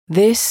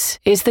This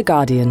is The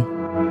Guardian.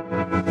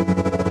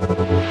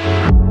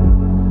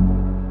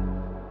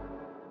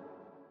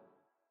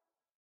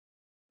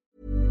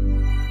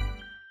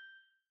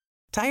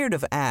 Tired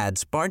of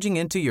ads barging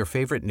into your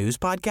favorite news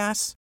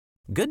podcasts?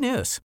 Good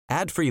news.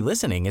 Ad-free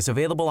listening is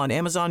available on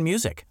Amazon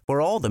Music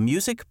for all the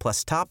music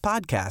plus top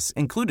podcasts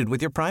included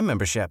with your Prime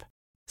membership.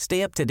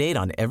 Stay up to date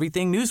on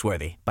everything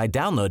newsworthy by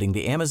downloading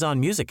the Amazon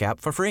Music app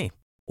for free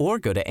or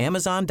go to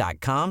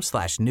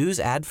amazon.com/news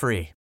ad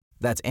free.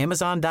 That's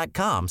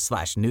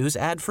amazon.com/news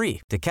ad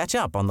free to catch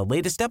up on the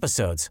latest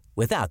episodes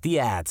without the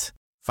ads.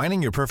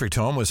 Finding your perfect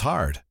home was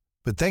hard,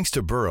 but thanks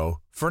to Burrow,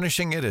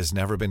 furnishing it has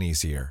never been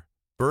easier.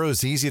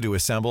 Burrow's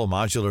easy-to-assemble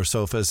modular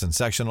sofas and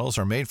sectionals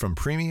are made from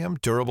premium,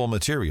 durable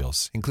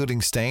materials,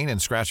 including stain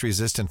and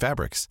scratch-resistant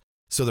fabrics.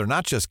 So they're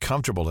not just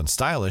comfortable and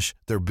stylish,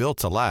 they're built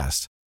to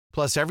last.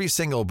 Plus, every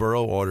single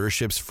Burrow order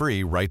ships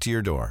free right to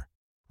your door.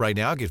 Right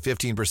now, get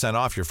 15%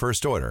 off your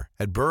first order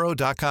at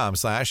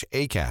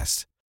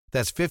burrow.com/ACAST.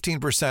 That's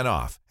 15%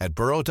 off at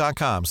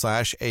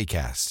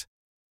burrow.com/ACAST.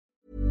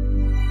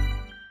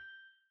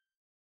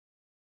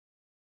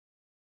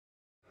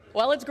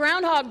 Well, it's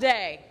Groundhog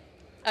Day.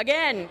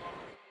 Again.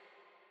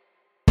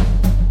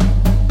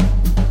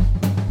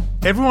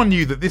 Everyone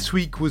knew that this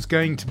week was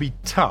going to be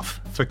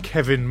tough for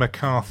Kevin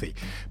McCarthy,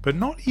 but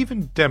not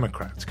even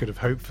Democrats could have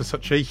hoped for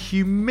such a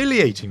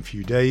humiliating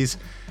few days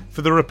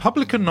for the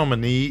Republican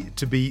nominee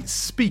to be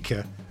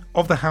Speaker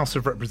of the House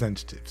of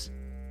Representatives.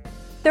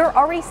 They're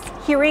already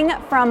hearing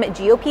from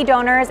GOP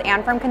donors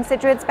and from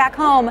constituents back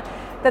home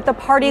that the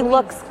party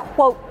looks,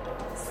 quote,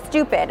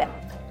 stupid.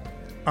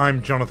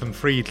 I'm Jonathan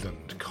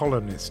Freedland,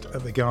 columnist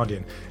at The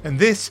Guardian, and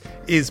this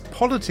is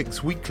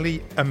Politics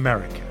Weekly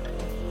America.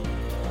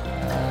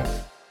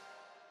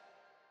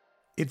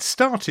 It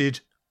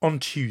started on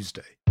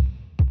Tuesday.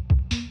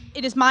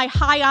 It is my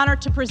high honor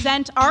to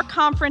present our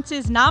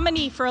conference's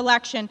nominee for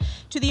election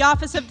to the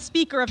office of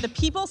Speaker of the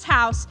People's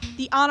House,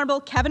 the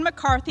Honorable Kevin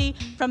McCarthy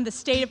from the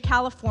state of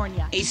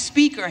California. A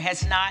speaker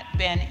has not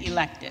been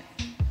elected.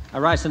 I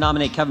rise to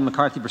nominate Kevin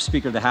McCarthy for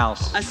Speaker of the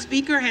House. A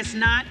speaker has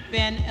not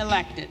been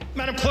elected.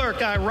 Madam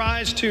Clerk, I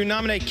rise to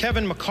nominate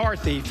Kevin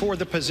McCarthy for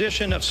the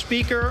position of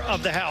Speaker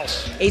of the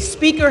House. A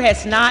speaker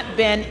has not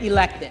been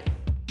elected.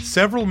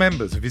 Several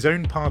members of his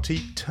own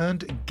party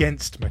turned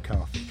against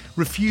McCarthy,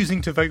 refusing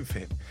to vote for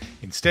him,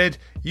 instead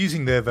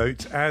using their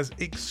votes as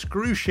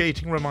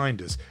excruciating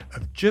reminders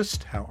of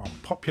just how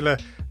unpopular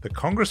the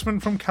congressman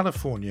from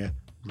California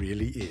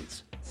really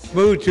is.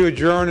 Move to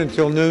adjourn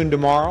until noon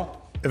tomorrow.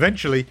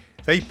 Eventually,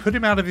 they put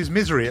him out of his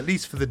misery, at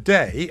least for the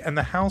day, and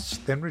the House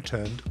then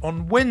returned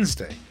on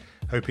Wednesday,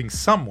 hoping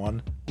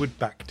someone would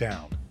back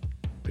down.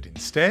 But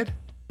instead...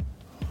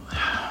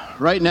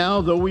 Right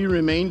now, though we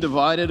remain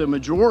divided, an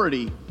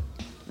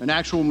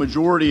actual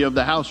majority of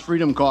the House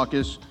Freedom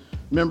Caucus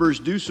members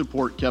do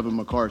support Kevin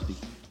McCarthy.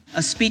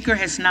 A speaker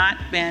has not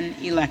been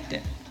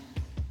elected.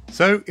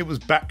 So it was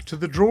back to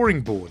the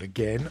drawing board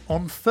again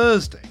on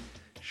Thursday.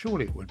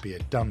 Surely it would be a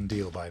done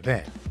deal by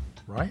then,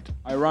 right?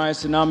 I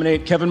rise to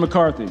nominate Kevin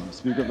McCarthy,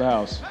 Speaker of the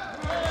House.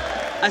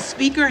 A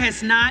speaker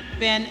has not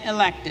been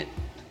elected.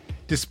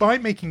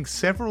 Despite making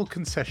several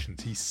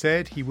concessions he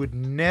said he would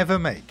never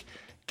make,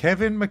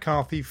 Kevin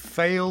McCarthy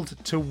failed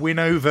to win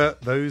over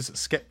those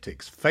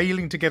skeptics,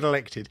 failing to get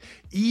elected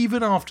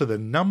even after the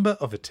number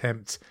of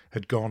attempts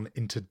had gone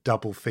into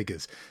double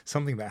figures,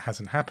 something that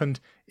hasn't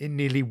happened in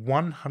nearly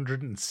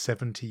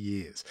 170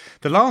 years.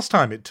 The last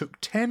time it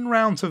took 10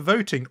 rounds of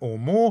voting or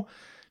more,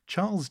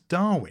 Charles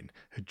Darwin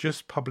had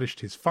just published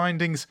his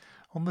findings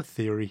on the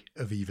theory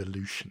of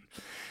evolution.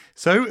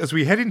 So, as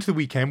we head into the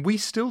weekend, we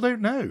still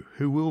don't know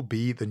who will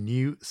be the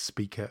new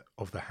Speaker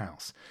of the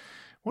House.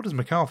 What does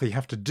McCarthy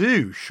have to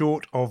do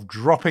short of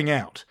dropping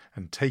out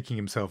and taking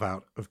himself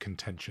out of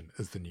contention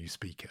as the new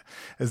Speaker?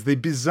 As the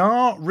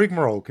bizarre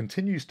rigmarole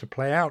continues to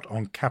play out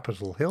on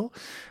Capitol Hill,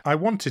 I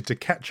wanted to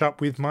catch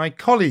up with my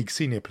colleague,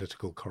 senior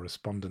political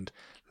correspondent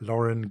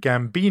Lauren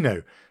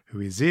Gambino,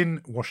 who is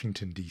in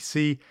Washington,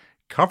 D.C.,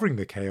 covering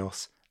the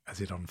chaos as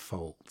it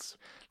unfolds.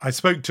 I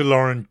spoke to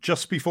Lauren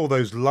just before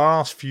those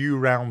last few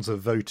rounds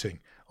of voting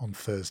on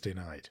Thursday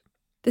night.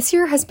 This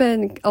year has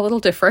been a little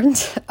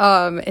different.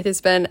 It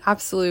has been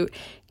absolute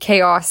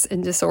chaos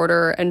and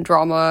disorder and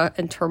drama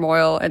and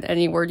turmoil and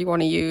any word you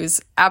want to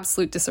use,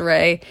 absolute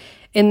disarray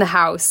in the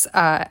House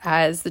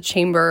as the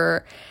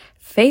chamber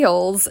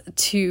fails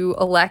to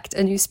elect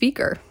a new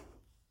speaker.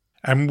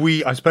 And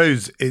I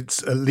suppose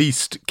it's at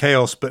least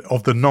chaos, but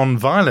of the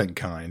non-violent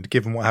kind,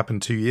 given what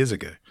happened 2 years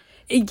ago.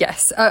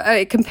 Yes,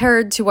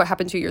 compared to what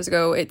happened 2 years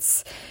ago,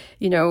 it's,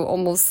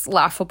 almost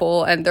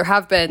laughable. And there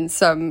have been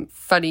some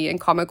funny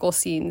and comical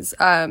scenes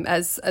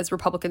as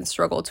Republicans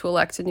struggle to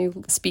elect a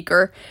new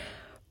speaker.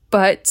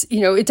 But,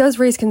 it does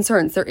raise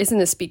concerns. There isn't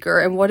a speaker.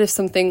 And what if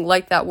something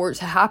like that were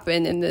to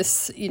happen in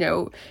this,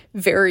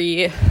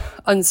 very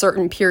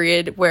uncertain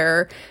period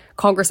where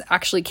Congress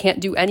actually can't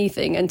do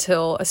anything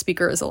until a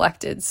speaker is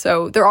elected?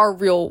 So there are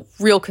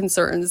real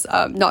concerns,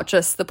 not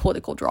just the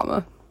political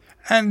drama.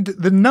 And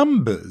the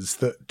numbers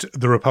that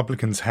the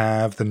Republicans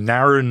have, the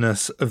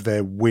narrowness of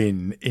their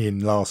win in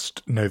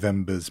last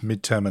November's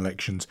midterm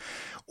elections,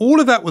 all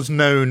of that was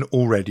known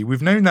already.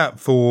 We've known that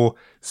for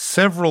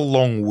several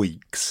long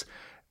weeks.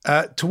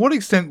 To what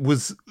extent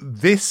was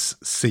this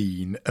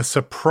seen a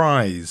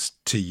surprise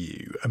to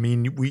you? I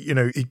mean,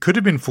 it could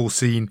have been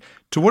foreseen.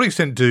 To what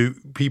extent do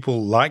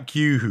people like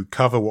you who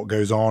cover what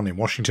goes on in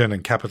Washington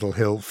and Capitol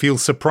Hill feel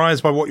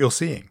surprised by what you're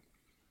seeing?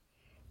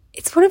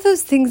 It's one of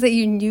those things that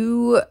you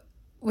knew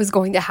was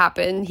going to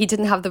happen. He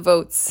didn't have the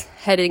votes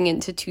heading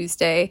into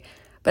Tuesday,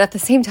 but at the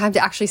same time,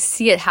 to actually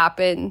see it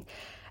happen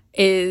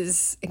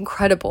is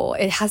incredible.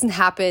 It hasn't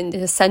happened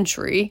in a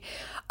century.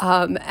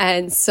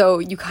 And so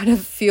you kind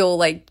of feel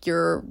like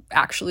you're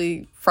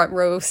actually front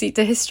row seat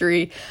to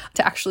history.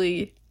 To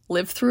actually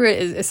live through it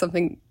is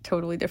something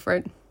totally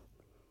different.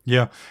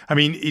 Yeah. I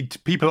mean,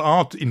 people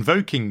are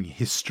invoking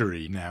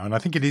history now, and I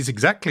think it is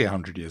exactly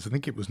 100 years. I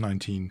think it was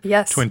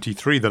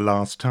 1923 the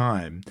last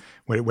time,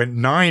 when it went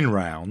 9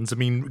 rounds. I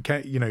mean,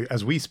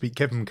 as we speak,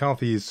 Kevin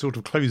McCarthy is sort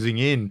of closing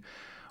in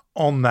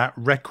on that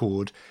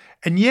record.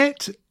 And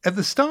yet, at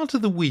the start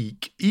of the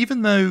week,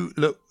 even though,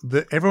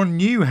 everyone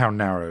knew how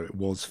narrow it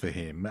was for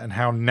him and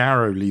how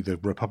narrowly the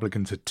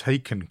Republicans had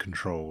taken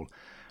control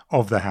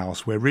of the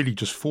House, where really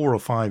just 4 or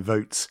 5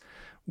 votes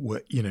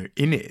were,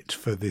 in it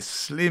for this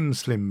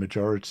slim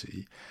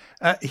majority,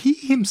 he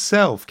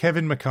himself,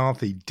 Kevin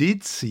McCarthy,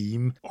 did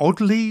seem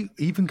oddly,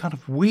 even kind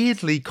of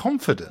weirdly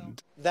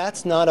confident.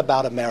 That's not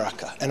about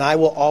America, and I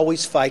will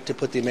always fight to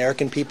put the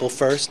American people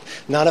first,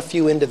 not a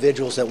few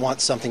individuals that want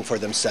something for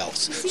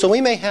themselves. So we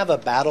may have a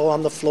battle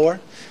on the floor,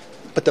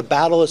 but the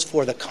battle is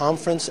for the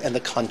conference and the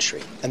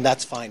country, and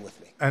that's fine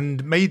with me.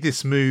 And made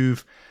this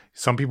move.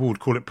 Some people would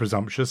call it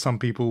presumptuous. Some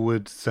people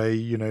would say,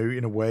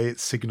 in a way it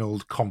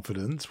signaled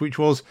confidence, which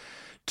was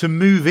to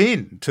move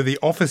in to the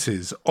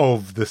offices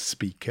of the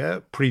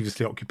Speaker,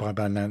 previously occupied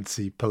by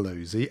Nancy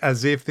Pelosi,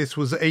 as if this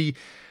was a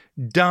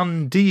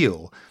done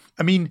deal.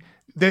 I mean,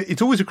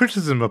 it's always a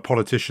criticism of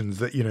politicians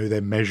that,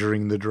 they're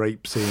measuring the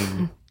drapes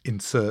in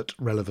insert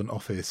relevant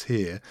office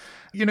here.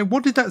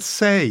 What did that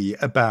say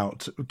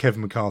about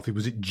Kevin McCarthy?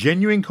 Was it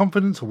genuine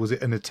confidence, or was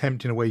it an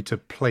attempt in a way to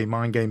play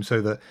mind games so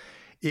that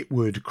it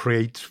would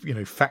create,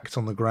 facts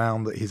on the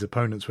ground that his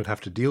opponents would have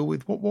to deal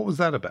with? What was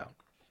that about?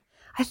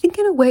 I think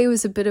in a way it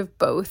was a bit of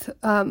both.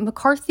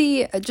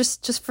 McCarthy,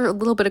 just for a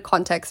little bit of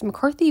context,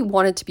 McCarthy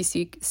wanted to be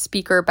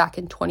speaker back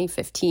in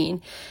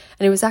 2015,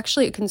 and it was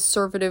actually a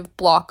conservative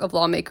bloc of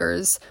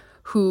lawmakers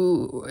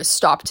who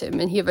stopped him,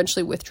 and he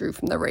eventually withdrew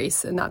from the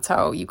race, and that's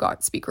how you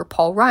got Speaker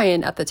Paul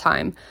Ryan at the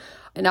time.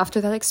 And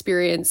after that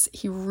experience,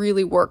 he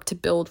really worked to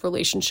build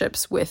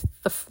relationships with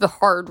the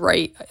hard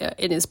right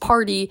in his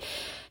party.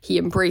 He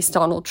embraced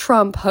Donald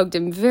Trump, hugged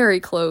him very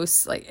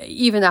close.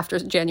 Even after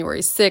January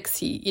 6th,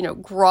 he,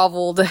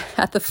 groveled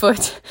at the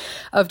foot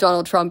of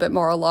Donald Trump at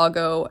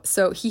Mar-a-Lago.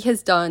 So he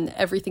has done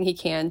everything he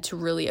can to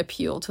really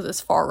appeal to this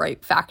far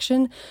right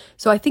faction.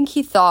 So I think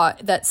he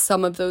thought that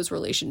some of those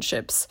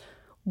relationships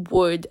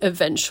would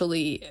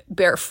eventually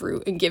bear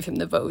fruit and give him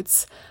the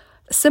votes.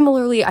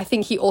 Similarly, I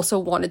think he also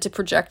wanted to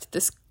project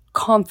this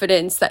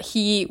confidence that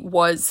he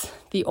was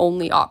the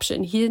only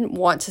option. He didn't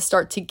want to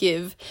start to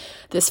give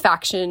this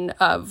faction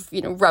of,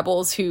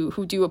 rebels who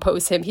do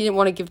oppose him. He didn't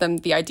want to give them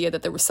the idea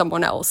that there was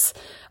someone else.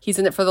 He's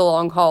in it for the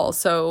long haul.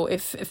 So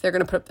if they're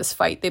going to put up this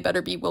fight, they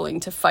better be willing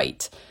to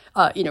fight,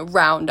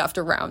 round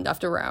after round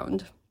after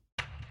round.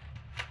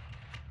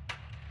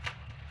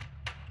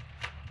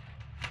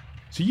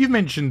 So you've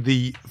mentioned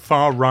the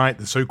far right,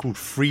 the so-called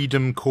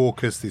Freedom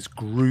Caucus, this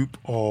group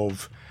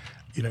of,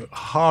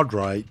 hard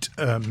right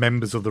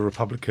members of the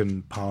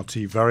Republican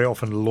Party, very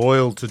often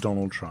loyal to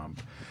Donald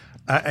Trump.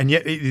 And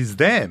yet it is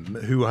them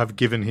who have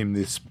given him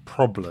this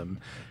problem.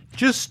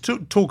 Just to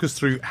talk us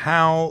through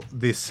how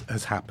this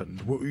has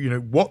happened,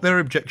 what their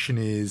objection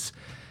is.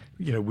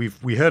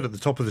 We heard at the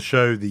top of the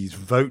show these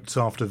votes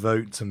after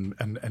votes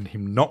and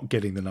him not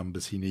getting the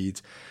numbers he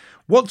needs.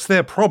 What's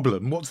their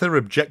problem? What's their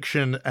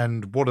objection?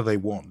 And what do they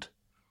want?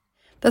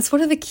 That's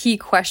one of the key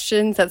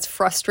questions that's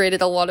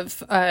frustrated a lot of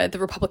the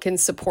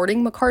Republicans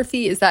supporting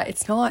McCarthy, is that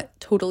it's not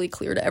totally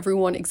clear to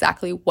everyone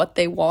exactly what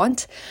they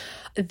want.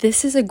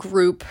 This is a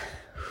group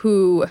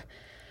who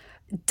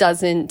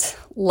doesn't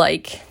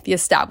like the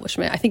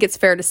establishment. I think it's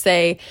fair to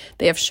say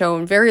they have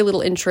shown very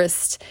little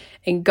interest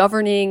in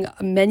governing.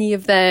 Many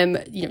of them,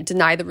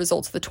 deny the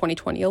results of the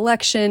 2020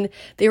 election.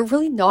 They are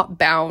really not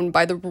bound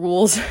by the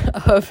rules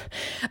of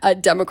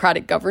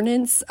democratic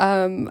governance.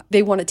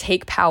 They want to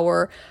take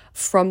power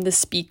from the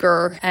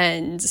speaker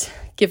and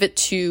give it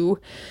to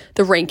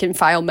the rank and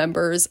file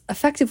members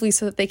effectively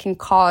so that they can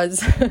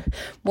cause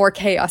more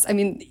chaos. I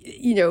mean,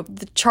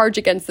 the charge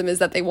against them is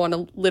that they want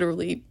to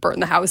literally burn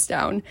the house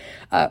down,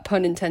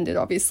 pun intended,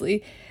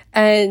 obviously.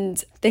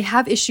 And they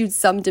have issued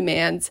some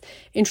demands.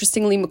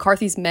 Interestingly,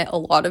 McCarthy's met a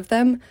lot of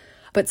them,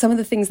 but some of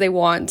the things they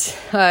want,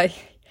 I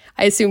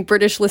assume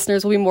British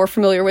listeners will be more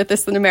familiar with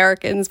this than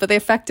Americans, but they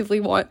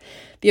effectively want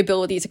the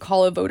ability to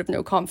call a vote of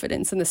no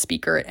confidence in the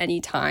speaker at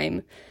any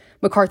time.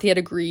 McCarthy had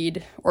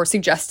agreed or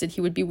suggested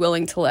he would be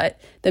willing to let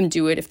them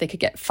do it if they could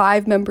get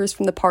 5 members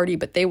from the party,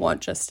 but they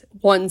want just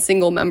one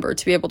single member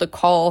to be able to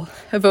call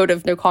a vote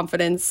of no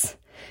confidence.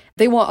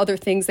 They want other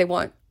things. They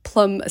want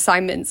plum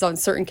assignments on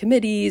certain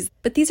committees,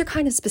 but these are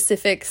kind of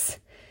specifics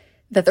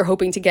that they're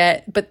hoping to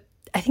get. But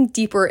I think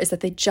deeper is that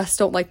they just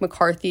don't like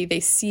McCarthy. They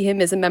see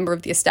him as a member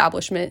of the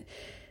establishment.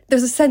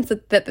 There's a sense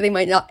that they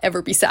might not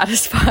ever be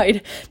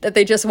satisfied, that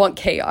they just want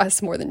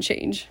chaos more than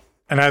change.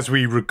 And as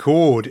we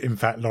record, in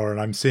fact, Lauren,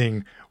 I'm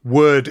seeing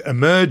word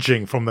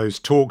emerging from those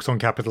talks on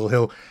Capitol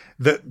Hill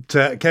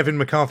that Kevin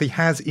McCarthy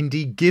has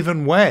indeed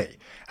given way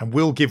and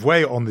will give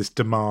way on this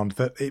demand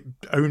that it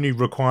only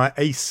require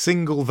a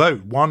single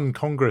vote. One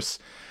Congress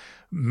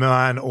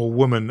man or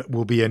woman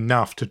will be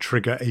enough to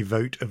trigger a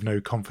vote of no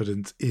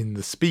confidence in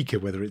the Speaker,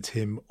 whether it's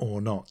him or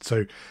not.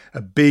 So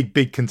a big,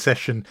 big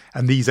concession,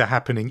 and these are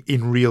happening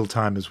in real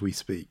time as we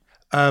speak.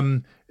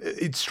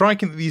 It's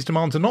striking that these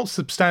demands are not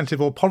substantive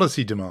or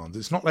policy demands.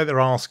 It's not like they're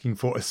asking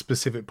for a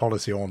specific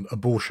policy on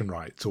abortion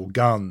rights or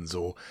guns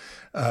or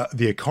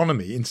the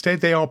economy.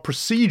 Instead, they are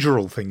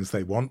procedural things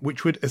they want,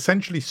 which would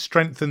essentially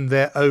strengthen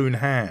their own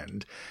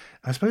hand.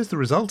 I suppose the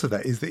result of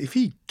that is that if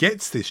he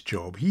gets this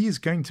job, he is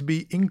going to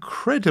be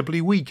incredibly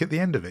weak at the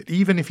end of it,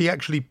 even if he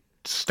actually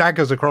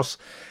staggers across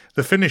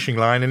the finishing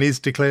line and is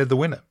declared the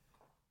winner.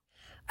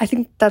 I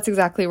think that's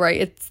exactly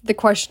right. The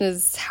question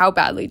is, how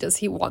badly does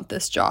he want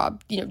this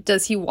job?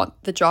 Does he want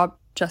the job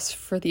just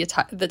for the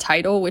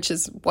title, which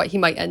is what he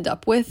might end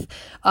up with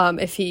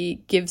if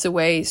he gives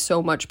away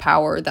so much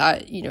power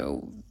that,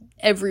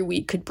 every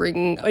week could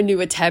bring a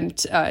new attempt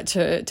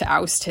to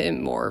oust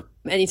him, or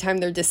anytime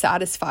they're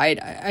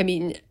dissatisfied. I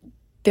mean,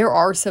 there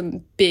are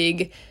some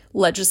big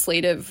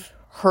legislative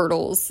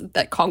hurdles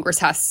that Congress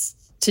has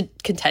to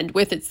contend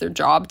with. It's their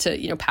job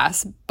to,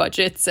 pass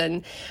budgets,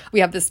 and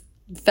we have this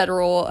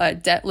federal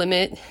debt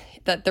limit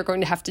that they're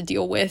going to have to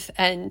deal with.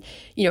 And,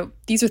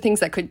 these are things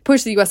that could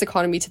push the U.S.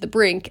 economy to the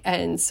brink.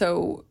 And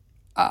so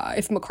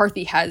if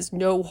McCarthy has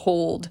no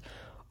hold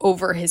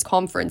over his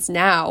conference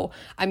now,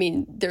 I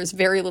mean, there's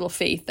very little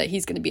faith that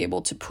he's going to be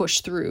able to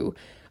push through.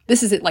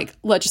 This isn't like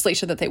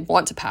legislation that they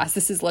want to pass.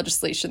 This is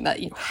legislation that,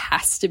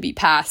 has to be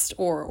passed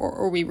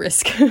or we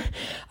risk,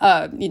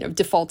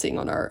 defaulting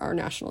on our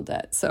national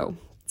debt. So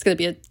it's going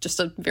to be just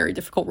a very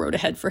difficult road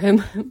ahead for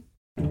him.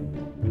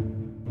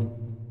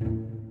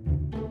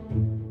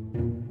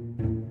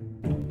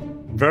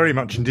 Very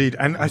much indeed.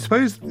 And I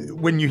suppose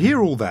when you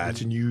hear all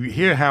that and you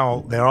hear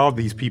how there are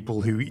these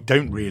people who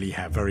don't really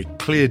have very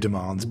clear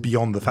demands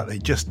beyond the fact they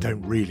just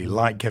don't really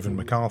like Kevin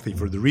McCarthy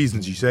for the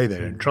reasons you say, they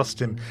don't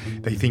trust him,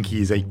 they think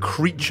he is a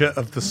creature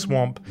of the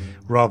swamp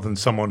rather than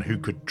someone who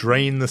could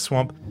drain the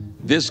swamp.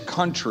 This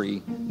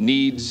country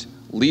needs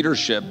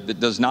leadership that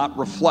does not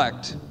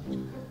reflect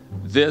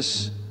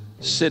this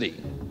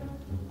city,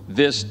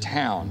 this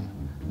town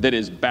that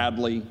is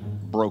badly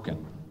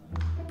broken.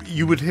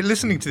 You would,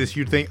 listening to this,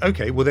 you'd think,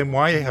 okay, well then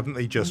why haven't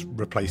they just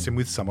replaced him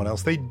with someone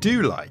else they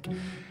do like?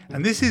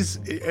 And this is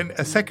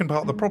a second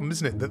part of the problem,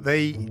 isn't it? That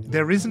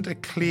there isn't a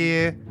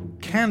clear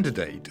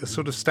candidate, a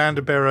sort of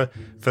standard bearer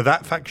for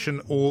that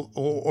faction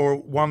or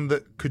one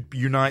that could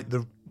unite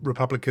the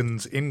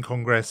Republicans in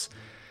Congress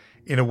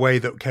in a way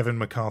that Kevin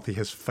McCarthy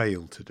has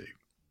failed to do.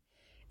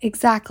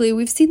 Exactly.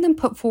 We've seen them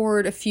put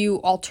forward a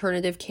few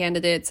alternative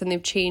candidates, and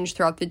they've changed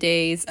throughout the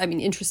days. I mean,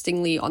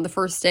 interestingly, on the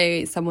first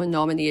day, someone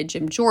nominated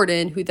Jim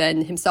Jordan, who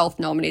then himself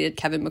nominated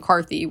Kevin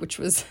McCarthy, which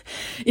was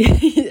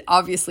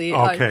obviously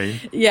not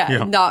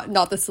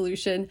the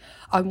solution.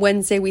 On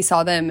Wednesday, we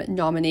saw them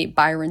nominate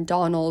Byron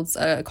Donalds,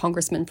 a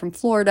congressman from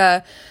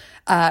Florida,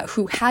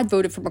 who had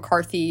voted for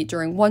McCarthy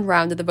during one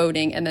round of the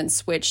voting and then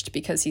switched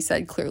because he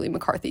said clearly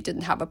McCarthy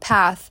didn't have a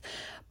path.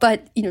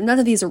 But, none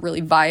of these are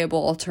really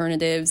viable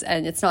alternatives,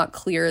 and it's not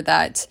clear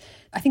that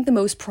I think the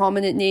most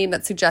prominent name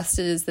that's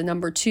suggested is the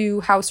number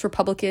 2 House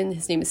Republican.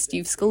 His name is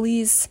Steve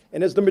Scalise.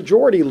 And as the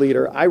majority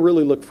leader, I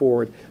really look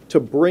forward to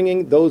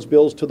bringing those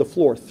bills to the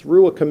floor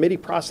through a committee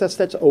process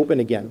that's open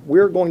again.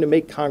 We're going to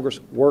make Congress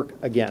work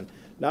again.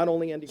 Not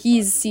only ending.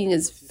 He's seen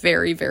as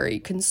very, very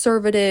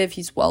conservative.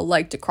 He's well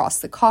liked across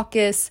the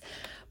caucus.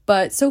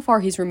 But so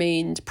far, he's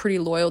remained pretty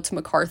loyal to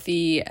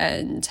McCarthy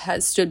and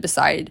has stood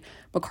beside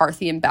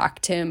McCarthy and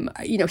backed him.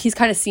 He's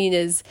kind of seen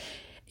as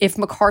if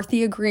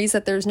McCarthy agrees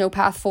that there's no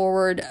path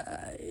forward,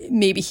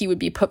 maybe he would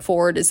be put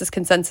forward as this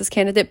consensus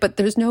candidate. But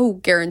there's no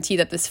guarantee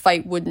that this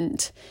fight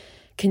wouldn't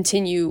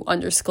continue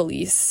under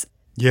Scalise.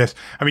 Yes.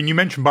 I mean, you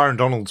mentioned Byron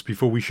Donalds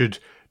before. We should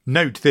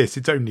note this.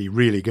 It's only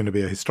really going to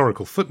be a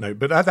historical footnote.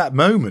 But at that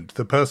moment,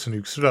 the person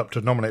who stood up to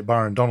nominate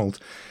Byron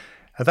Donalds,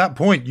 at that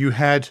point, you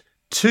had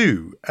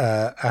 2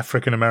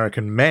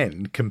 African-American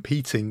men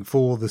competing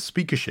for the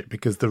speakership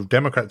because the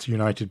Democrats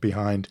united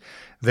behind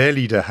their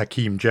leader,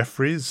 Hakeem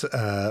Jeffries,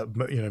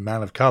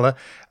 man of color,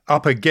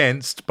 up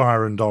against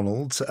Byron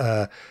Donalds,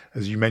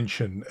 as you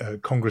mentioned,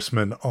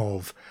 congressman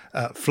of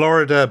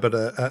Florida, but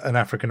an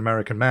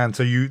African-American man.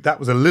 So that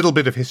was a little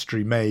bit of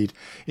history made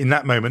in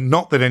that moment.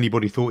 Not that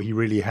anybody thought he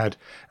really had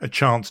a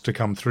chance to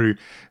come through.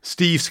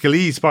 Steve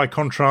Scalise, by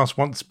contrast,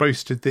 once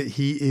boasted that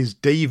he is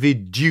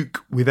David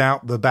Duke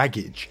without the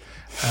baggage.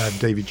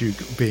 David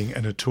Duke being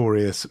a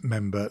notorious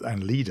member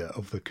and leader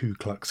of the Ku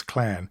Klux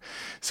Klan.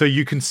 So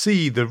you can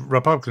see the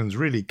Republicans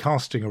really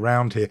casting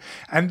around here.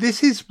 And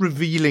this is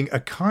revealing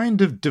a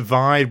kind of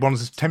divide, one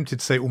is tempted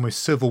to say almost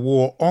civil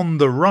war, on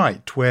the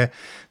right, where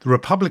the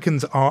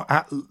Republicans are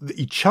at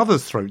each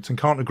other's throats and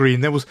can't agree.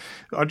 And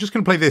I'm just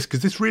going to play this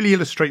because this really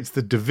illustrates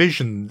the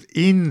division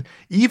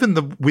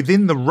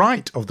within the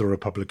right of the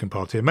Republican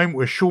Party. A moment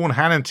where Sean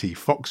Hannity,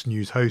 Fox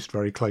News host,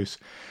 very close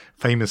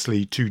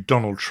famously to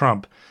Donald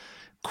Trump,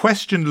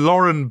 questioned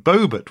Lauren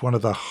Boebert, one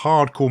of the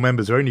hardcore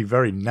members who only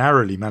very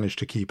narrowly managed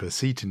to keep her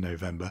seat in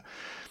November,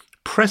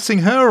 pressing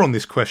her on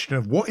this question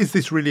of what is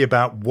this really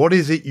about? What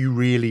is it you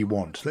really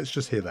want? Let's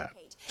just hear that.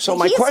 So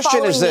my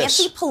question is this.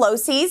 Nancy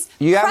Pelosi's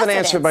you haven't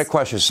answered my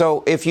question.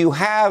 So if you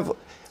have...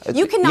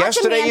 You cannot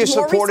demand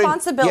more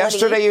responsibility.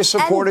 Yesterday you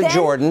supported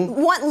Jordan.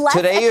 Want less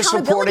Today you're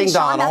supporting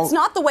Sean. Donald. That's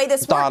not the way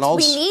this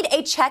works. We need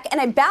a check and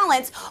a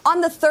balance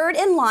on the third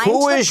in line.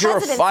 Who to is the your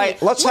presidency.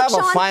 fight? Let's have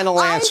a final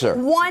answer.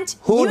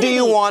 Who do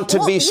you want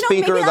to be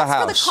Speaker of the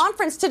House? Maybe that's for the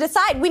conference to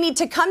decide. We need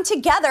to come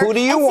together. Who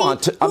do you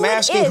want? I'm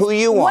asking who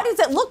you want. What does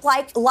it look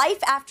like?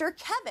 Life after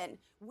Kevin.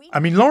 I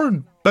mean,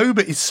 Lauren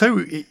Boebert is so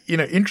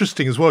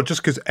interesting as well,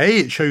 just because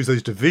it shows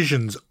those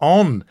divisions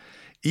on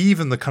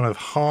even the kind of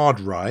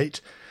hard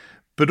right.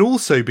 But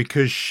also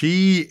because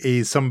she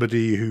is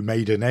somebody who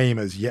made a name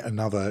as yet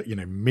another,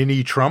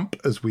 mini Trump,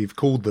 as we've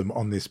called them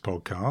on this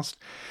podcast.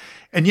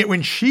 And yet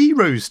when she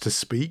rose to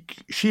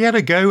speak, she had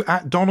a go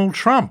at Donald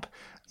Trump,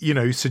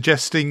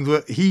 suggesting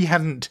that he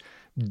hadn't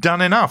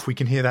done enough. We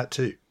can hear that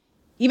too.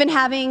 Even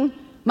having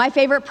my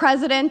favorite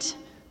president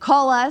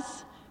call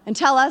us and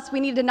tell us we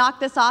need to knock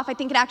this off, I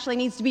think it actually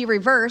needs to be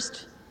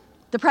reversed.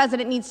 The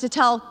president needs to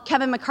tell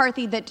Kevin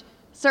McCarthy that,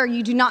 sir,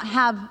 you do not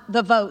have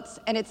the votes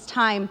and it's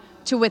time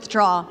to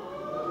withdraw.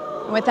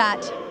 With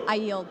that, I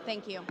yield.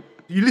 Thank you.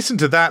 You listen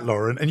to that,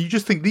 Lauren, and you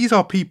just think these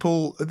are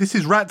people, this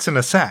is rats in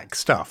a sack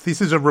stuff.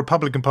 This is a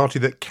Republican Party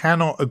that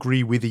cannot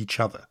agree with each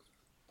other.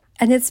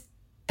 And it's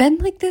been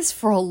like this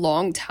for a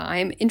long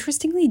time.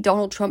 Interestingly,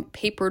 Donald Trump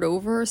papered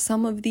over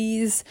some of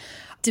these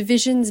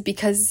divisions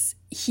because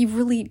he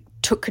really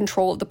took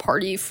control of the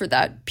party for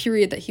that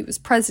period that he was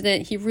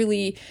president. He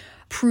really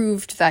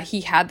proved that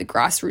he had the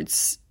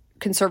grassroots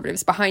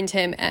conservatives behind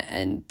him,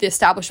 and the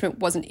establishment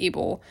wasn't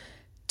able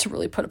to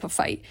really put up a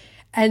fight.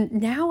 And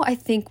now I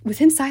think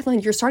within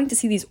Sideline, you're starting to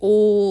see these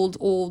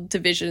old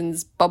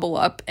divisions bubble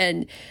up,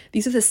 and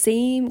these are the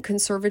same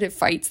conservative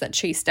fights that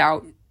chased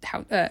out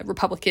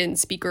Republican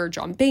Speaker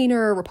John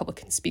Boehner,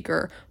 Republican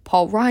Speaker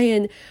Paul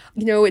Ryan.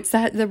 It's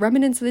the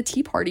remnants of the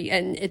Tea Party,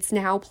 and it's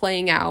now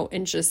playing out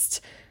in just,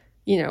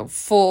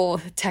 full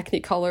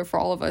Technicolor for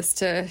all of us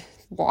to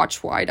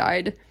watch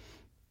wide-eyed.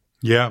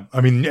 Yeah, I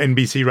mean,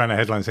 NBC ran a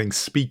headline saying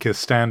Speaker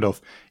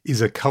standoff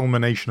is a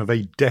culmination of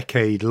a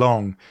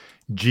decade-long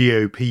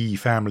GOP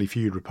family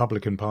feud,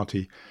 Republican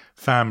Party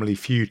family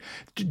feud.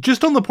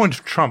 Just on the point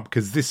of Trump,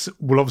 because this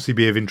will obviously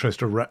be of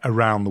interest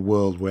around the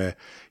world where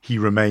he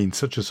remains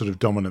such a sort of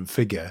dominant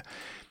figure.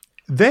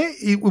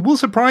 It will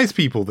surprise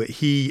people that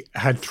he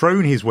had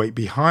thrown his weight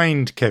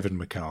behind Kevin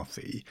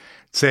McCarthy,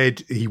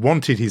 said he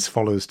wanted his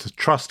followers to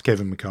trust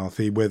Kevin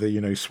McCarthy,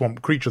 whether,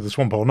 swamp creature of the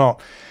swamp or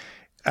not.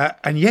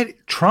 And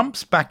yet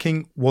Trump's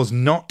backing was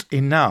not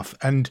enough.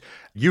 And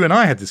you and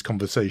I had this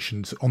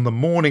conversation on the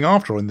morning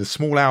after, or in the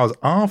small hours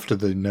after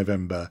the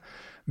November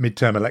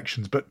midterm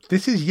elections. But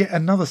this is yet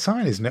another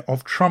sign, isn't it,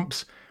 of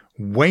Trump's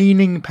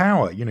waning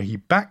power. He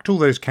backed all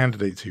those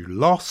candidates who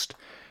lost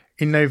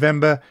in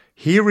November.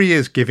 Here he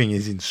is giving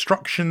his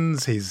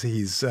instructions, his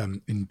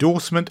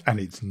endorsement, and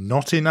it's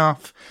not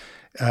enough.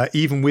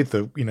 Even with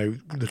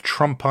the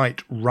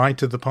Trumpite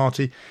right of the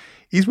party.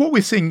 Is what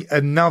we're seeing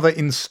another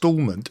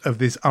installment of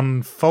this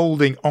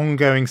unfolding,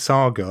 ongoing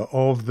saga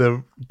of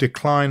the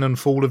decline and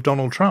fall of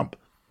Donald Trump?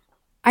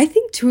 I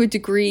think to a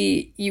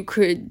degree you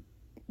could,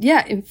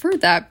 infer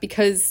that,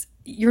 because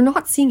you're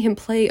not seeing him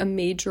play a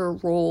major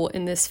role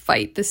in this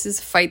fight. This is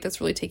a fight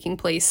that's really taking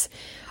place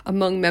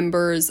among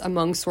members,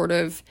 among sort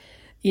of,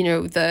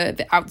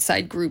 the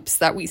outside groups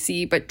that we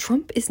see. But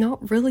Trump is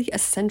not really a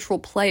central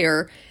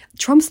player.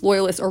 Trump's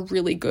loyalists are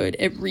really good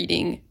at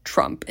reading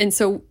Trump. And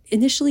so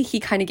initially he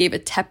kind of gave a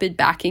tepid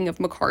backing of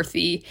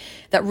McCarthy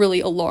that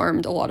really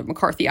alarmed a lot of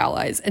McCarthy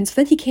allies. And so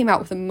then he came out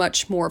with a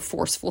much more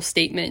forceful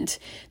statement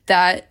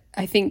that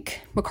I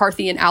think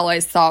McCarthy and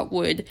allies thought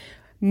would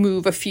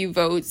move a few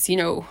votes,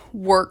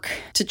 work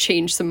to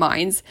change some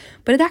minds.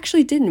 But it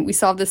actually didn't. We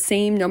saw the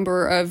same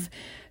number of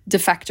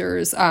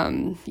defectors,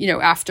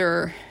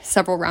 after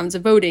several rounds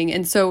of voting.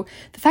 And so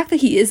the fact that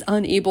he is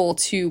unable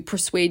to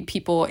persuade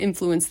people,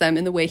 influence them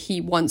in the way he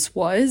once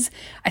was,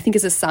 I think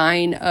is a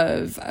sign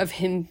of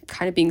him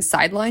kind of being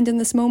sidelined in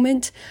this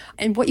moment.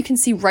 And what you can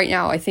see right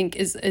now, I think,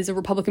 is a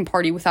Republican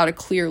Party without a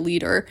clear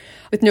leader,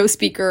 with no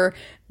speaker,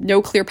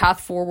 no clear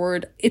path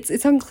forward.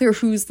 It's unclear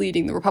who's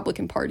leading the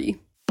Republican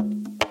Party.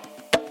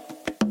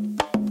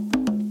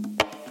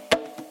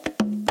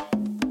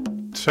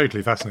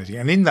 Totally fascinating.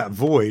 And in that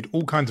void,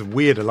 all kinds of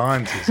weird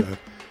alliances are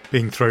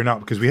being thrown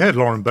up, because we heard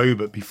Lauren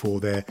Boebert before.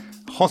 They're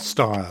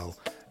hostile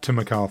to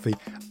McCarthy.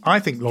 I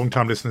think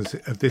long-time listeners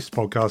of this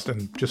podcast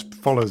and just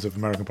followers of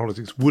American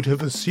politics would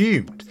have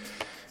assumed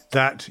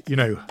that,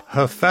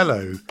 her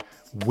fellow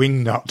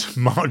wingnut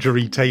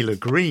Marjorie Taylor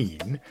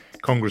Greene,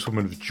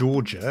 Congresswoman of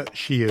Georgia,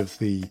 she of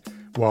the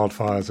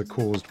wildfires are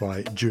caused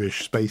by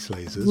Jewish space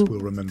lasers. We'll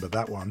remember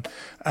that one.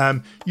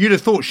 You'd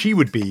have thought she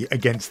would be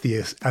against the,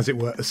 as it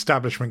were,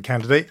 establishment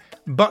candidate.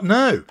 But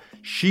no,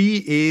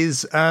 she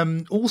is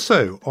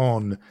also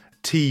on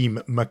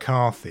Team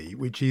McCarthy,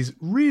 which is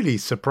really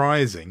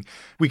surprising.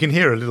 We can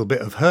hear a little bit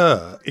of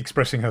her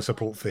expressing her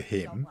support for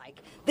him.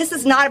 This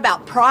is not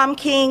about prom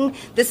king.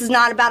 This is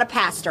not about a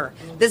pastor.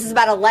 This is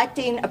about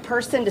electing a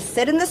person to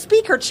sit in the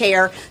speaker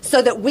chair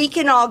so that we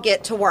can all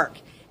get to work.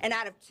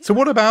 So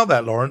what about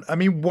that, Lauren? I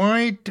mean,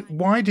 why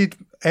did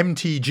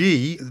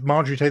MTG,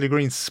 Marjorie Taylor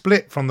Greene,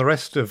 split from the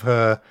rest of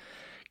her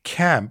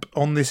camp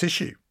on this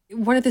issue?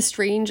 One of the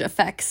strange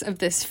effects of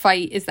this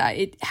fight is that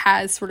it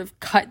has sort of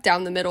cut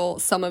down the middle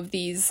some of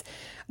these,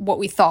 what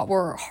we thought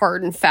were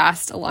hard and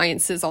fast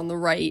alliances on the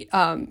right.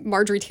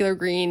 Marjorie Taylor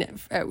Greene,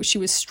 she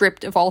was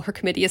stripped of all her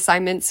committee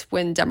assignments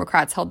when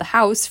Democrats held the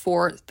House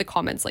for the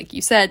comments, like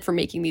you said, for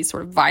making these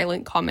sort of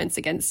violent comments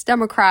against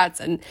Democrats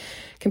and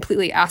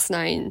completely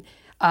asinine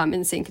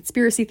insane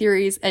conspiracy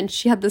theories. And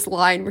she had this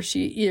line where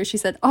she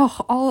said,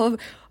 all of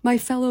my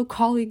fellow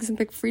colleagues in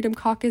the Freedom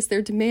Caucus,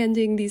 they're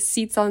demanding these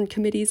seats on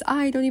committees.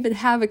 I don't even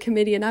have a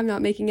committee and I'm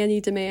not making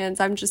any demands.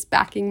 I'm just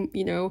backing,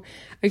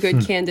 a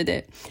good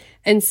candidate.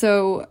 And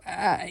so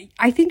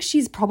I think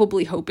she's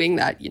probably hoping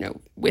that,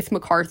 with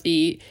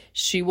McCarthy,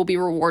 she will be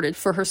rewarded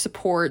for her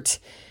support,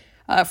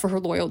 for her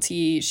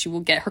loyalty. She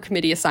will get her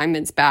committee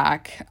assignments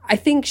back. I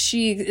think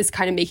she is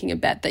kind of making a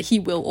bet that he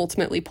will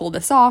ultimately pull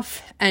this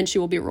off and she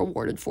will be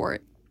rewarded for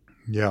it.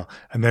 Yeah,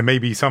 and there may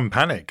be some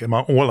panic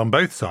all on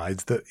both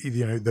sides that,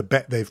 the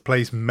bet they've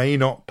placed may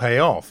not pay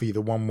off either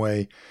one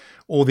way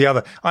or the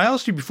other. I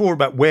asked you before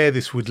about where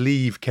this would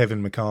leave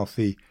Kevin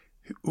McCarthy,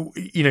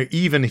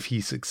 even if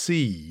he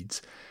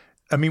succeeds.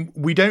 I mean,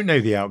 we don't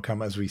know the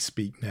outcome as we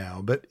speak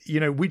now, but,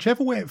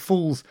 whichever way it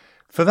falls,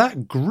 for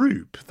that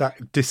group,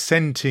 that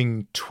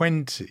dissenting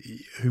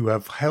 20 who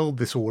have held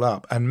this all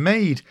up and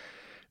made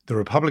the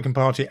Republican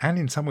Party and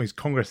in some ways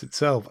Congress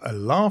itself a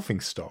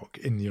laughingstock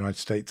in the United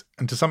States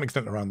and to some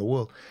extent around the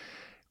world,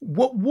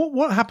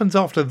 what happens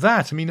after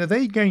that? I mean, are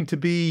they going to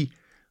be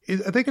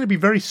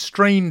very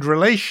strained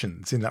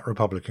relations in that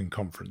Republican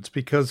conference,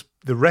 because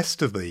the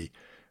rest of the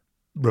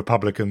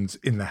Republicans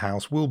in the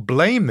House will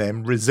blame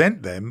them,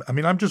 resent them? I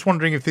mean, I'm just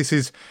wondering if this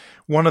is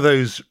one of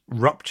those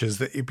ruptures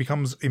that it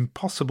becomes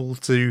impossible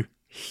to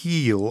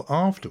heal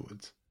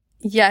afterwards.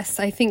 Yes,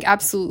 I think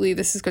absolutely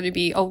this is going to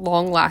be a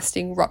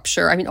long-lasting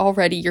rupture. I mean,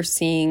 already you're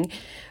seeing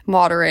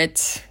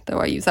moderate, though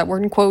I use that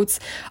word in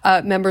quotes,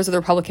 members of the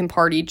Republican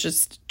Party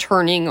just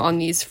turning on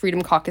these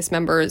Freedom Caucus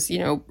members.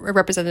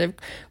 Representative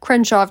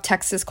Crenshaw of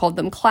Texas called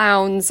them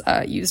clowns,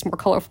 used more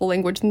colorful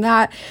language than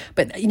that.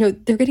 But,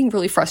 they're getting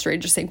really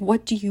frustrated, just saying,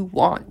 what do you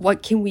want?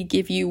 What can we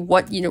give you?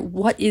 What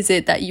is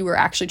it that you are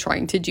actually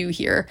trying to do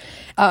here?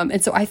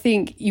 And so I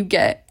think you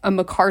get a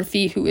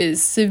McCarthy who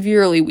is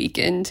severely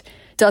weakened,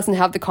 doesn't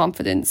have the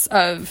confidence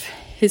of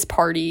his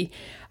party,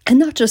 and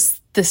not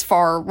just this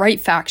far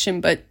right faction,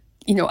 but,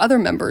 other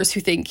members who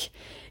think,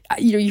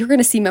 you're going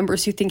to see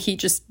members who think he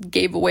just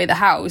gave away the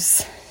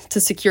House to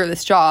secure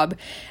this job.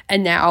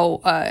 And now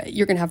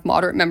you're going to have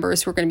moderate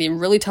members who are going to be in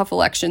really tough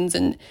elections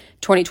in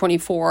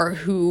 2024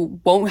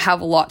 who won't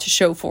have a lot to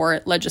show for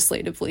it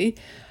legislatively.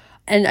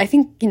 And I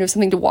think,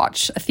 something to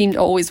watch, a theme to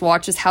always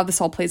watch, is how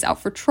this all plays out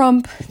for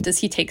Trump. Does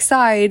he take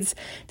sides?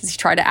 Does he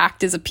try to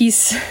act as a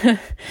peace,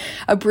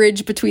 a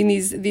bridge between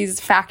these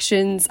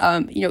factions?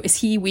 Is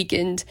he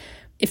weakened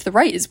if the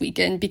right is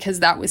weakened, because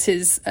that was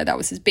his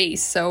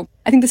base? So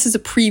I think this is a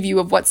preview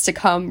of what's to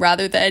come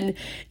rather than,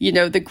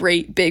 the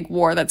great big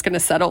war that's going to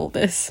settle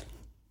this.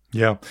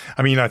 Yeah.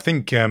 I mean, I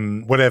think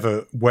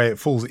whatever way it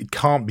falls, it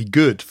can't be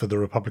good for the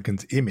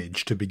Republicans'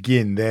 image to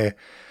begin their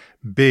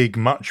big,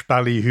 much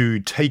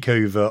ballyhooed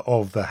takeover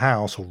of the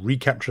House or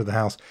recapture of the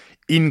House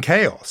in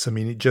chaos. I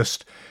mean, it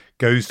just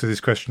goes to this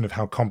question of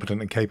how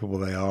competent and capable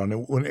they are, and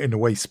it, in a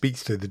way,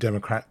 speaks to the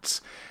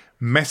Democrats'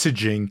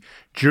 messaging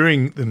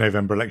during the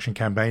November election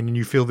campaign. And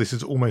you feel this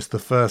is almost the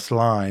first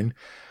line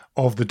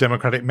of the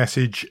Democratic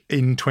message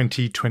in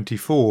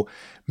 2024.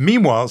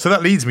 Meanwhile, so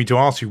that leads me to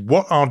ask you,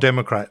 what are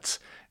Democrats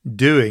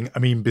doing? I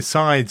mean,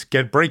 besides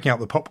breaking out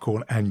the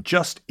popcorn and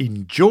just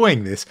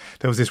enjoying this,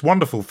 there was this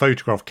wonderful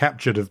photograph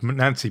captured of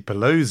Nancy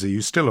Pelosi,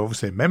 who's still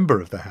obviously a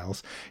member of the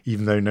House,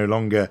 even though no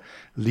longer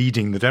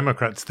leading the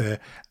Democrats there,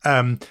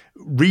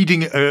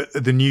 reading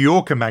the New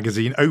Yorker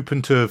magazine,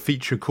 open to a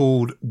feature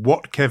called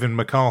What Kevin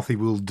McCarthy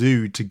Will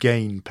Do to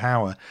Gain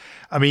Power.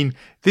 I mean,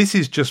 this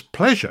is just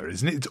pleasure,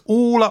 isn't it? It's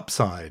all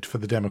upside for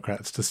the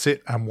Democrats to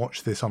sit and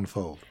watch this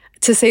unfold.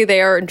 To say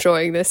they are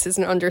enjoying this is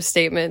an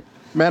understatement.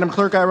 Madam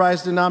Clerk, I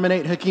rise to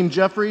nominate Hakeem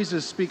Jeffries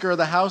as Speaker of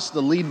the House,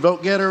 the lead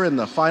vote getter in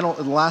the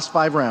last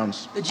 5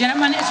 rounds. The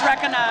gentleman is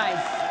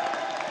recognized.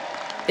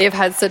 They've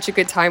had such a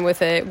good time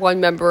with it. One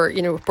member,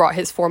 brought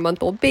his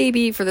 4-month-old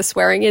baby for the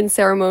swearing-in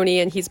ceremony,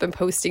 and he's been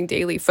posting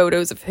daily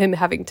photos of him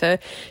having to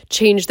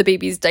change the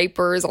baby's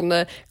diapers on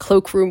the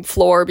cloakroom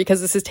floor because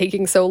this is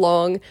taking so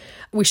long.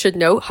 We should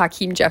note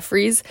Hakeem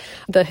Jeffries,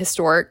 the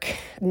historic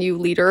new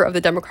leader of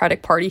the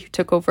Democratic Party who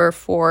took over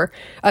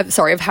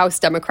of House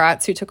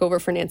Democrats who took over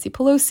for Nancy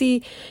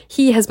Pelosi.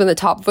 He has been the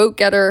top vote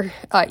getter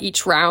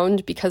each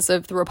round because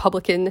of the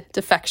Republican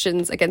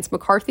defections against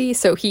McCarthy.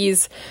 So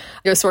he's,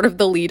 sort of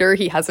the leader.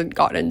 He hasn't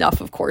gotten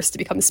enough, of course, to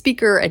become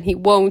speaker, and he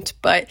won't.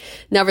 But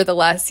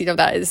nevertheless,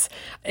 that is,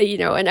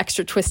 an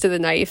extra twist of the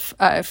knife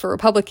for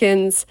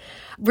Republicans.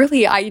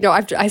 Really,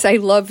 I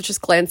love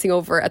just glancing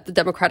over at the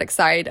Democratic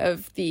side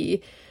of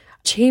the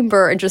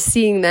chamber and just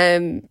seeing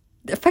them.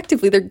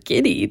 Effectively, they're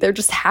giddy. They're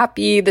just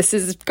happy. This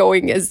is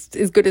going as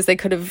good as they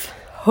could have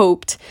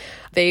hoped.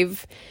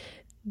 They've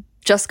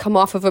just come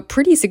off of a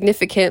pretty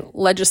significant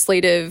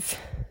legislative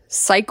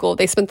cycle.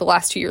 They spent the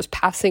last 2 years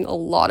passing a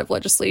lot of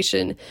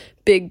legislation,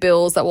 big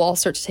bills that will all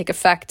start to take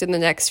effect in the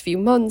next few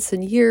months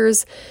and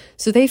years.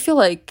 So they feel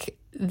like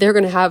they're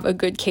going to have a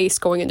good case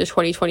going into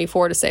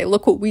 2024 to say,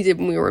 look what we did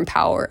when we were in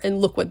power,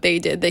 and look what they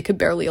did. They could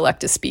barely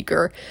elect a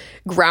speaker,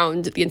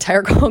 ground the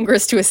entire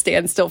Congress to a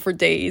standstill for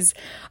days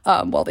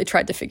while they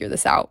tried to figure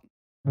this out.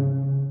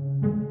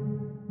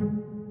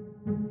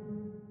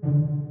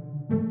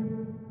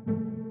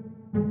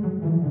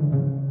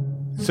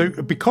 So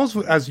because,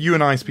 as you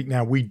and I speak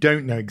now, we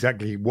don't know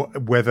exactly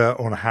whether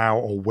or how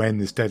or when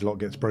this deadlock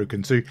gets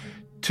broken. So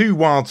 2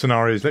 wild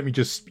scenarios. Let me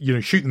just,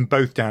 shoot them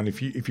both down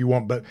if you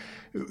want. But,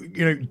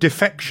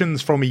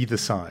 defections from either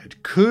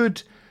side.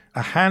 Could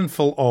a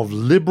handful of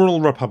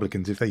liberal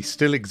Republicans, if they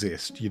still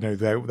exist,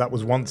 that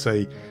was once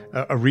a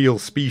real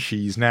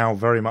species, now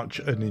very much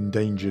an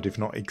endangered, if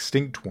not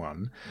extinct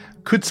one,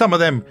 could some of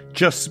them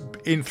just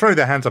throw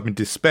their hands up in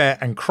despair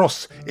and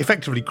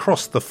effectively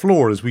cross the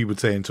floor, as we would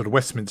say in sort of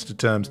Westminster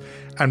terms,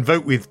 and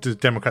vote with the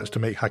Democrats to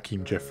make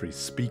Hakeem Jeffries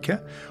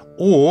Speaker?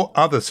 Or,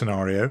 other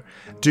scenario,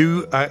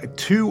 do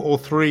 2 or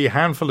 3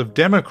 handful of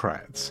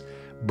Democrats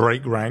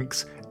break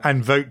ranks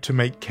and vote to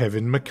make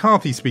Kevin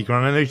McCarthy Speaker?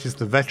 And I noticed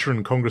the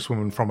veteran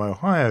Congresswoman from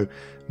Ohio,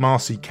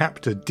 Marcy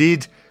Kaptur,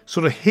 did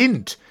sort of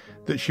hint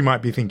that she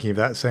might be thinking of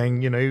that,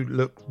 saying,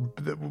 look,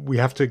 we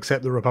have to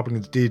accept that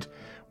Republicans did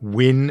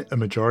win a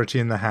majority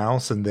in the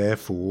House and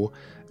therefore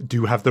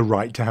do have the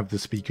right to have the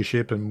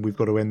speakership, and we've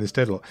got to end this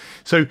deadlock.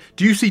 So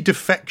do you see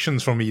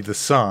defections from either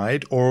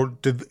side, or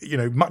do,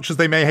 much as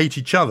they may hate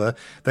each other,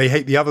 they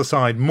hate the other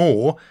side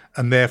more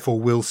and therefore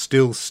will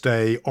still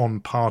stay on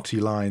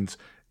party lines,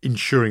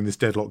 ensuring this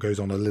deadlock goes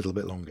on a little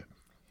bit longer?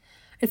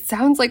 It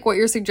sounds like what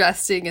you're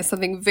suggesting is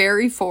something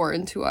very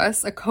foreign to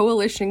us, a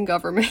coalition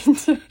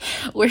government,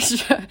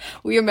 which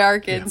we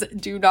Americans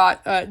do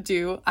not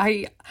do.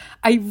 I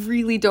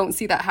really don't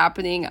see that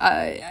happening.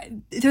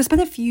 There's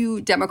been a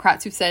few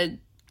Democrats who've said,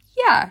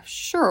 yeah,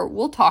 sure,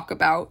 we'll talk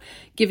about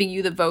giving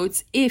you the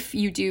votes if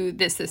you do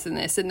this, this, and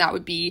this. And that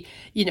would be,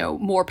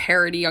 more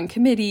parity on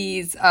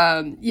committees,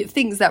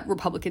 things that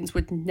Republicans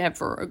would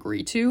never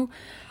agree to.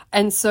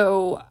 And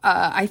so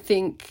I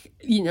think,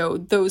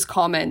 those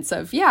comments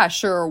of, yeah,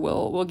 sure,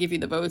 we'll give you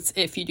the votes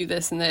if you do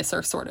this and this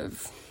are sort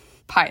of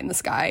pie in the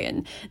sky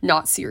and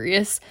not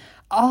serious.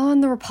 On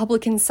the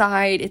Republican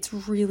side, it's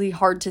really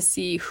hard to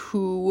see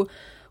who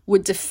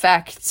would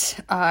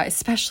defect,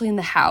 especially in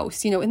the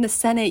House. In the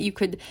Senate, you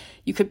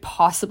could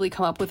possibly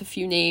come up with a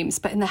few names,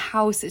 but in the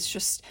House, it's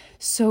just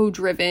so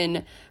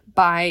driven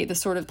by the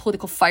sort of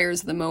political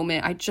fires of the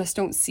moment. I just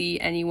don't see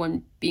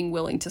anyone being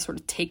willing to sort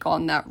of take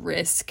on that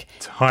risk.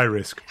 It's high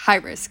risk. High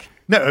risk.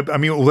 No, I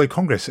mean, although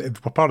Congress,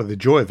 part of the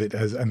joy of it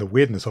and the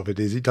weirdness of it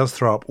is it does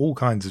throw up all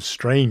kinds of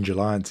strange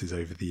alliances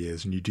over the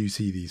years. And you do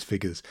see these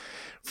figures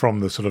from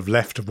the sort of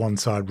left of one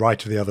side,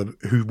 right of the other,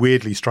 who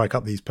weirdly strike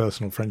up these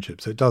personal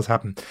friendships. So it does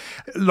happen.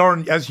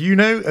 Lauren, as you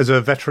know, as a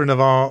veteran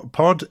of our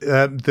pod,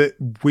 that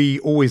we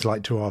always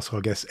like to ask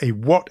our guests a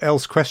what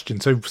else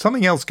question. So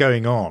something else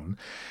going on.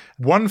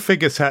 One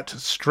figure sat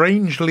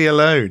strangely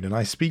alone. And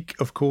I speak,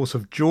 of course,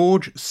 of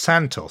George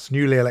Santos,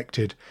 newly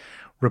elected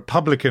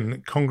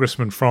Republican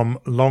congressman from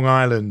Long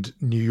Island,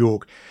 New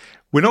York.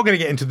 We're not going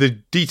to get into the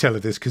detail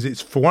of this because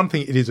it's, for one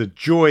thing, it is a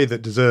joy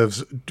that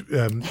deserves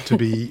to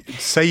be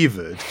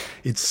savoured.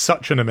 It's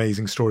such an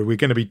amazing story. We're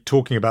going to be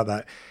talking about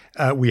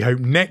that, we hope,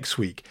 next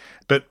week.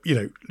 But,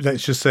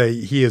 let's just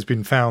say he has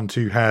been found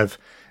to have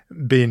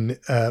been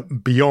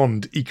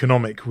beyond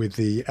economic with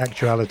the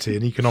actuality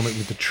and economic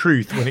with the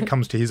truth when it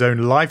comes to his own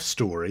life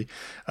story.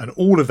 And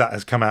all of that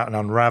has come out and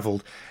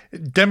unraveled.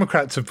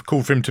 Democrats have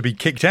called for him to be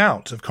kicked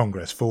out of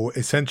Congress for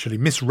essentially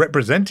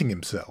misrepresenting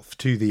himself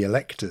to the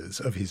electors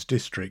of his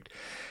district.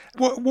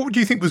 What do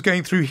you think was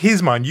going through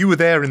his mind? You were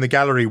there in the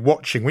gallery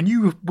watching. When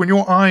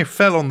your eye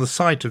fell on the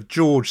sight of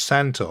George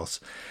Santos,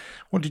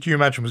 what did you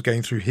imagine was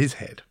going through his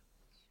head?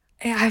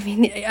 I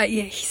mean,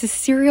 he's a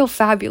serial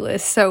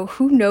fabulous, so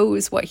who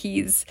knows what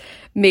he's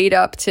made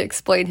up to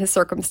explain his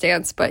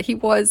circumstance. But he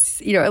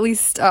was, at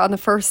least on the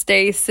first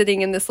day,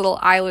 sitting in this little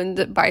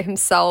island by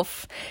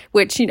himself,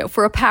 which,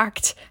 for a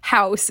packed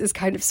house is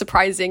kind of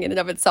surprising in and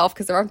of itself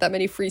because there aren't that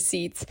many free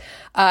seats.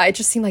 It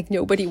just seemed like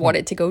nobody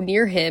wanted to go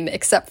near him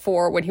except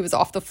for when he was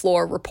off the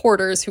floor,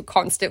 reporters who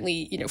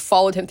constantly,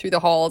 followed him through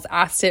the halls,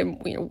 asked him,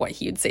 what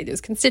he would say to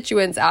his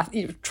constituents,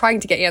 trying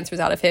to get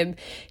answers out of him.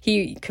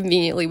 He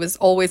conveniently was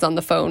always on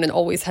the phone and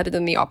always headed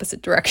in the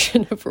opposite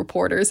direction of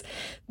reporters.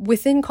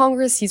 Within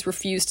Congress, he's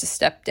refused to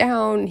step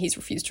down. He's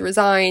refused to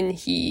resign.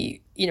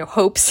 He,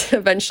 hopes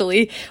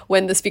eventually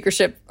when the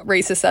speakership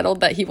race is settled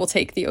that he will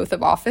take the oath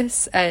of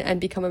office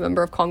and become a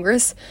member of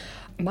Congress.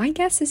 My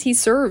guess is he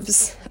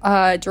serves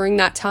during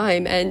that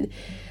time. And,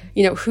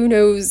 who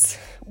knows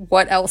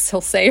what else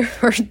he'll say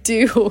or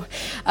do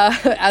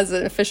as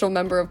an official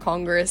member of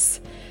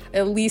Congress,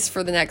 at least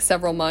for the next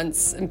several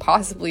months and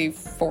possibly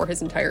for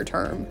his entire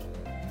term.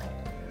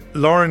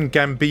 Lauren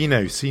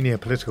Gambino, senior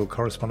political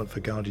correspondent for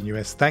Guardian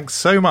US, thanks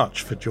so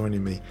much for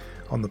joining me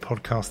on the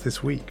podcast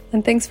this week.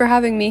 And thanks for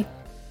having me.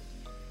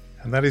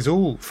 And that is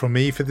all from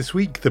me for this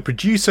week. The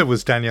producer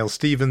was Danielle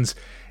Stevens.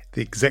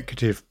 The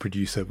executive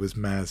producer was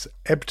Maz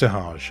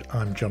Ebtehaj.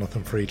 I'm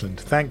Jonathan Freedland.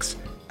 Thanks,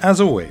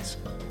 as always,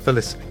 for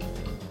listening.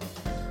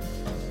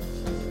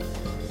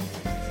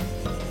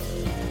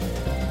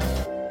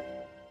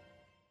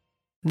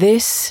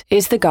 This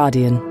is The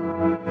Guardian.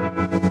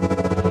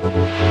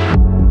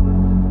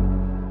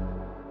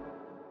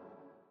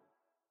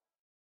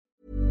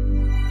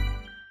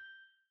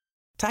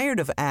 Tired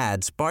of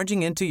ads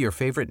barging into your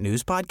favorite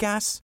news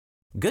podcasts?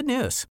 Good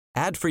news.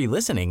 Ad-free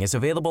listening is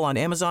available on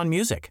Amazon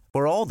Music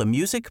for all the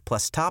music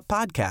plus top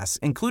podcasts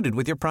included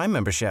with your Prime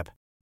membership.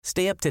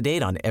 Stay up to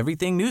date on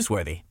everything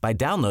newsworthy by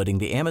downloading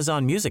the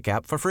Amazon Music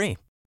app for free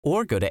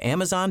or go to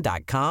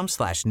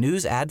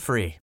amazon.com/news ad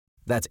free.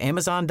 That's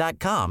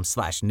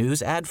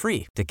amazon.com/news ad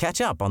free to catch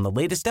up on the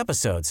latest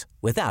episodes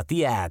without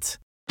the ads.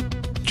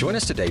 Join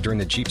us today during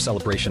the Jeep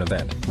Celebration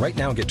event. Right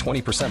now, get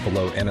 20%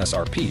 below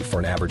MSRP for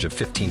an average of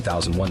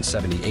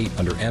 $15,178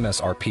 under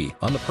MSRP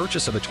on the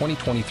purchase of a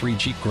 2023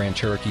 Jeep Grand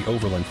Cherokee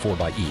Overland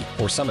 4xE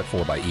or Summit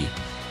 4xE.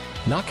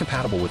 Not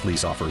compatible with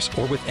lease offers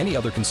or with any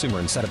other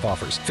consumer incentive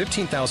offers.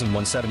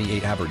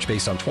 $15,178 average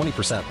based on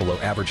 20% below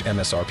average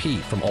MSRP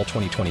from all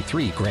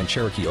 2023 Grand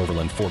Cherokee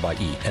Overland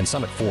 4xE and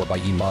Summit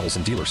 4xE models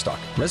in dealer stock.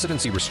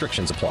 Residency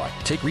restrictions apply.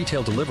 Take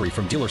retail delivery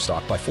from dealer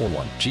stock by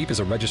 4/1. Jeep is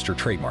a registered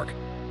trademark.